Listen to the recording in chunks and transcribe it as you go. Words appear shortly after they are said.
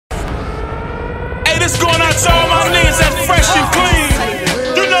this going out to all my niggas that's fresh and clean.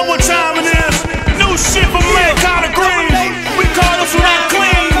 You know what time it is. New shit from Mankind of Green. We call this one out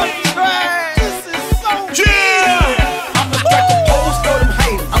clean. Yeah. I'ma strike a pose for them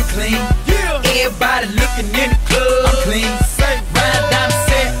haters. I'm clean. Everybody looking in the club. I'm clean. Ride down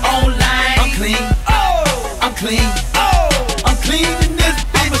set online. I'm clean. I'm clean. I'm clean in this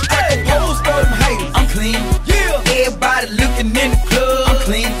bitch. I'ma strike a pose for them haters. I'm clean. Everybody looking in the club. I'm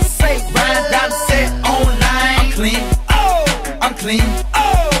clean. Ride down set online. I'm clean. I'm clean.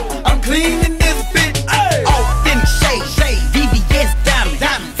 I'm clean in this bitch. Off in the shade. VVS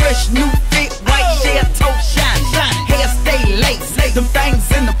diamond. Fresh new fit. White shell toe shine. Hair stay lace. Them things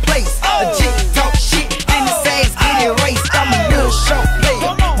in the place. A jig talk shit. Then his ass get erased. I'm a little short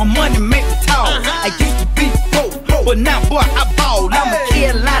player. My money make me tall. I used to be broke, but now boy I ball. I'm a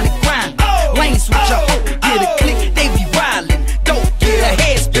Carolina grind. Lane switch up. Get a click. They be wildin'. Don't get a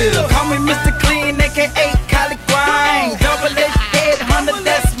head splitter. Call me Mr. Clean, aka Collard Grind. Double edged head hunter,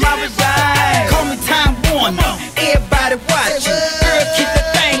 that's my resign. Call me Time Warner. Everybody watching. Girl, keep the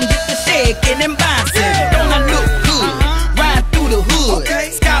thing, get the shaking and bouncing. Don't I look good? Ride through the hood.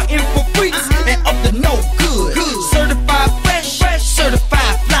 Scouting for freaks and up to no good. Certified fresh,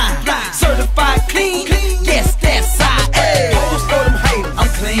 certified fly, certified clean. Yes, that's I. Pose for them haters. I'm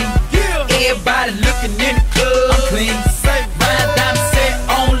clean. Everybody looking in the club. I'm clean. Ride down set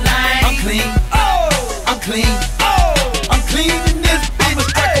online. I'm clean. I'm clean. I'm clean in this bitch. I'ma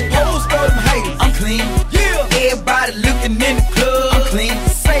strike a pose for them haters. I'm clean. Everybody looking in the club. I'm clean.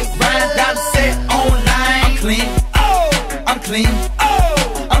 Ride down set online. I'm clean. I'm clean.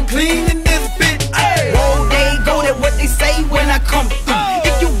 I'm clean in this bitch. Whoa, they go, that what they say when I come through.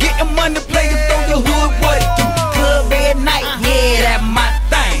 If you getting money, play it through your hood, what it do? Club at night, yeah, that my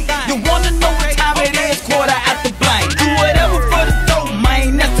thing. You wanna know what time it is? Quarter after blank. Do whatever for the dope,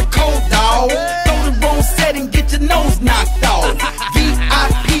 man, that's the code, dawg. Throw the wrong set and get your nose knocked off.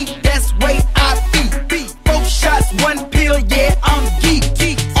 VIP, that's way I be. 4 shots, 1 pill, yeah, I'm geek.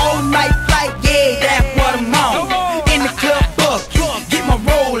 All night flight, yeah, that's what I'm on. In the club book, get my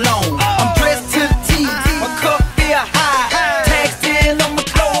roll on. I'm dressed to the T, my cup feel high. Tag still on my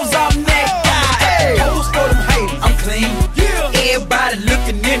clothes, I'm that guy. Pose for them haters, I'm clean. Everybody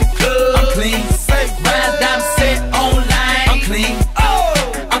looking in the club. I'm clean. Ride down set online. I'm clean.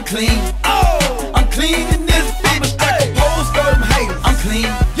 I'm clean. I'm clean in this bitch. I'ma strike a pose for them haters. I'm clean.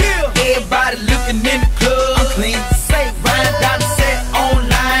 Everybody looking in the club. I'm clean. Ride down set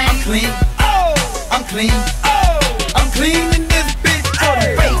online. I'm clean. I'm clean. I'm clean in this bitch. For the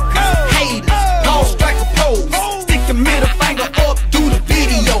fakers, haters, all strike a pose. Stick your middle finger up, do the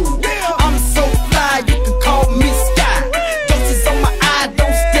video. I'm so fly, you can call me Sky. Doses on my eye,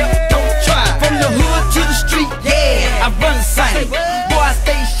 don't step, don't try. From the hood to the street, yeah, I run the same. Boy, I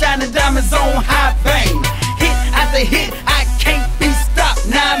stay shining diamonds on high vein. Hit after hit, I can't be stopped.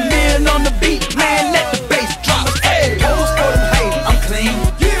 9 million on the beat, man, let the bass drop. Hey, pose for them haters, I'm clean.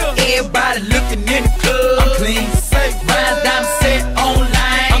 Everybody looking in the club. I'm clean. Ride down set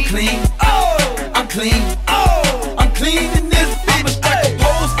online. I'm clean. I'm clean. I'm clean in this bitch. I'ma strike a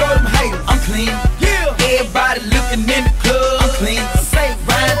pose for them haters. I'm clean. Everybody looking in the club. I'm clean.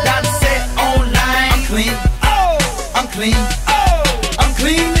 Ride down set online. I'm clean. I'm clean.